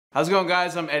How's it going,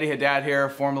 guys? I'm Eddie Haddad here,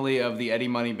 formerly of the Eddie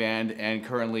Money Band and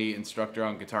currently instructor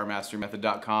on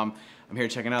GuitarMasterMethod.com. I'm here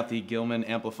checking out the Gilman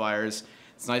Amplifiers.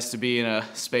 It's nice to be in a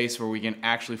space where we can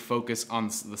actually focus on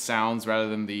the sounds rather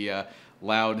than the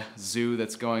loud zoo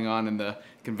that's going on in the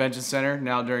convention center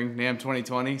now during NAMM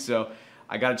 2020. So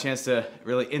I got a chance to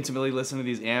really intimately listen to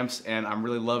these amps, and I'm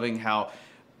really loving how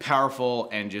powerful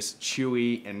and just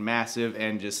chewy and massive,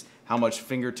 and just how much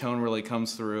finger tone really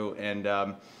comes through,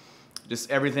 and just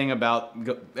everything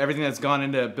that's gone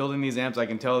into building these amps. I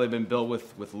can tell they've been built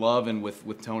with love and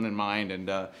with tone in mind, and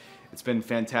it's been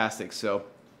fantastic. So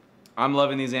I'm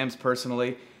loving these amps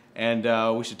personally, and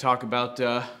we should talk about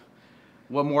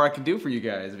what more I can do for you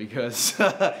guys, because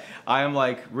I am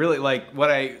really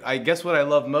what I guess what I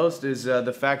love most is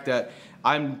the fact that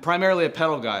I'm primarily a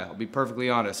pedal guy. I'll be perfectly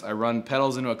honest. I run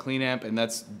pedals into a clean amp, and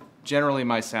that's generally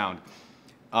my sound.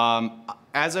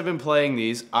 As I've been playing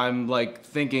these, I'm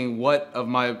thinking what of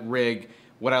my rig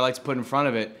would I like to put in front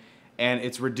of it, and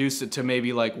it's reduced it to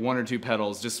maybe one or two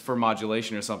pedals just for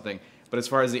modulation or something. But as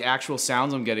far as the actual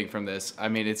sounds I'm getting from this, I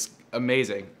mean, it's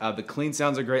amazing. The clean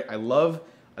sounds are great. I love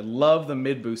the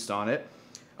mid boost on it.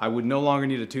 I would no longer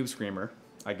need a tube screamer.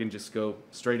 I can just go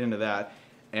straight into that,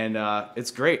 and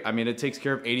it's great. I mean, it takes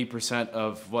care of 80%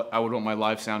 of what I would want my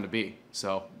live sound to be.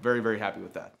 So very, very happy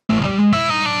with that.